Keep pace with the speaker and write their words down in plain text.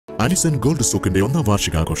Allison gold സൂക്കിന്റെ 1ാം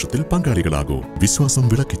വാർഷികാഘോഷത്തിൽ പങ്കാളികളാകൂ. വിശ്വാസം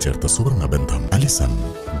വിളക്കിച്ചേർത്ത സുവർണ ബന്ധം. Allison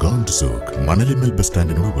gold souk, Manalimal bus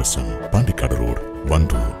സ്റ്റാൻഡിനോട് വശം, പാണ്ടിക്കാട് റോഡ്,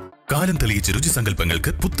 വണ്ടൂർ. കാലം തെളിയിച്ച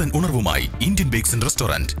രുചിസങ്കല്പങ്ങൾക്ക് പുത്തൻ ഉണർവുമായി ഇന്ത്യൻ ബേക്സ് ആൻഡ്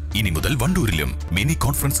റെസ്റ്റോറന്റ് ഇനി മുതൽ വണ്ടൂരിലും മിനി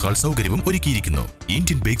കോൺഫറൻസ് ഹാൾ സൗകര്യവും ഒരുക്കിയിരിക്കുന്നു.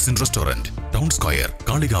 Indian bakes and restaurant, town square,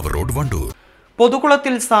 Kalikavu road, Wandoor.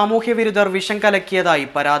 പൊതുകുളത്തിൽ സാമൂഹ്യ വിരുദ്ധർ വിഷം കലക്കിയതായി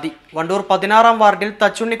പരാതി. വണ്ടൂർ 16ാം വാർഡിൽ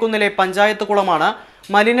തച്ചുണ്ണിക്കുന്നിലെ പഞ്ചായത്ത് കുളമാണ്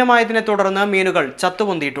മലിനമായതിനെ തുടർന്ന് മീനുകൾ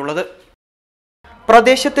ചത്തുപൊന്തിയിട്ടുള്ളത്.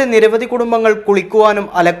 പ്രദേശത്തെ നിരവധി കുടുംബങ്ങൾ കുളിക്കുവാനും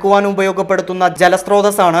അലക്കുവാനും ഉപയോഗപ്പെടുത്തുന്ന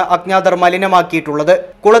ജലസ്രോതസ്സാണ് അജ്ഞാതർ മലിനമാക്കിയിട്ടുള്ളത്.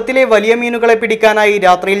 കുളത്തിലെ വലിയ മീനുകളെ പിടിക്കാനായി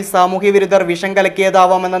രാത്രിയിൽ സാമൂഹ്യ വിരുദ്ധർ വിഷം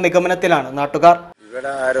കലക്കിയതാവാമെന്ന നിഗമനത്തിലാണ് നാട്ടുകാർ.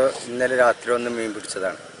 ഇവിടെ ആരോ ഇന്നലെ രാത്രി ഒന്ന് മീൻ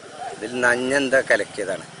പിടിച്ചതാണ്. ഇതിൽ നഞ്ഞെന്താ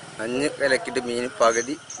കലക്കിയതാണ്. നഞ്ഞ് കലക്കിയിട്ട് മീൻ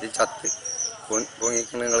പകുതി ഇത് ചത്ത്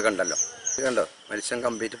പൊങ്ങിക്കുന്ന നിങ്ങൾ കണ്ടല്ലോ. ഇത് കണ്ടോ, മത്സ്യം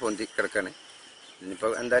കംപ്ലീറ്റ് പൊന്തി കിടക്കാണ്.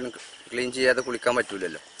 ഇതിനിപ്പോൾ എന്തായാലും ക്ലീൻ ചെയ്യാതെ കുളിക്കാൻ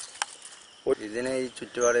പറ്റൂലല്ലോ. ഇതിനെ ഈ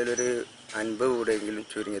ചുറ്റുപാടിൽ ഒരു 50 കൂടെയെങ്കിലും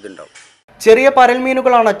ചുരുങ്ങിയതുണ്ടാവും. ചെറിയ പരൽ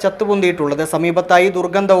മീനുകളാണ് ചത്തുപൊന്തിയിട്ടുള്ളത്. സമീപത്തായി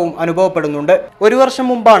ദുർഗന്ധവും അനുഭവപ്പെടുന്നുണ്ട്. 1 വർഷം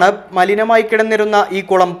മുമ്പാണ് മലിനമായി കിടന്നിരുന്ന ഈ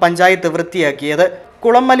കുളം പഞ്ചായത്ത് വൃത്തിയാക്കിയത്.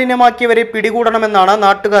 കുളം മലിനമാക്കിയവരെ പിടികൂടണമെന്നാണ്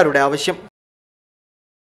നാട്ടുകാരുടെ ആവശ്യം.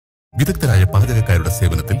 വിദഗ്ധരായ പാചകക്കാരുടെ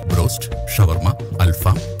സേവനത്തിൽ ബ്രോസ്റ്റ്, ഷവർമ,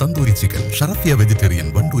 അൽഫാം, തന്തൂരി ചിക്കൻ. ഷറഫിയ വെജിറ്റേറിയൻ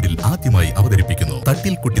വണ്ടൂരിൽ ആദ്യമായി അവതരിപ്പിക്കുന്നു.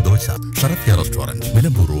 തട്ടിൽ കുട്ടി dosa. Sharafiya restaurant,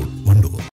 Nilambur road.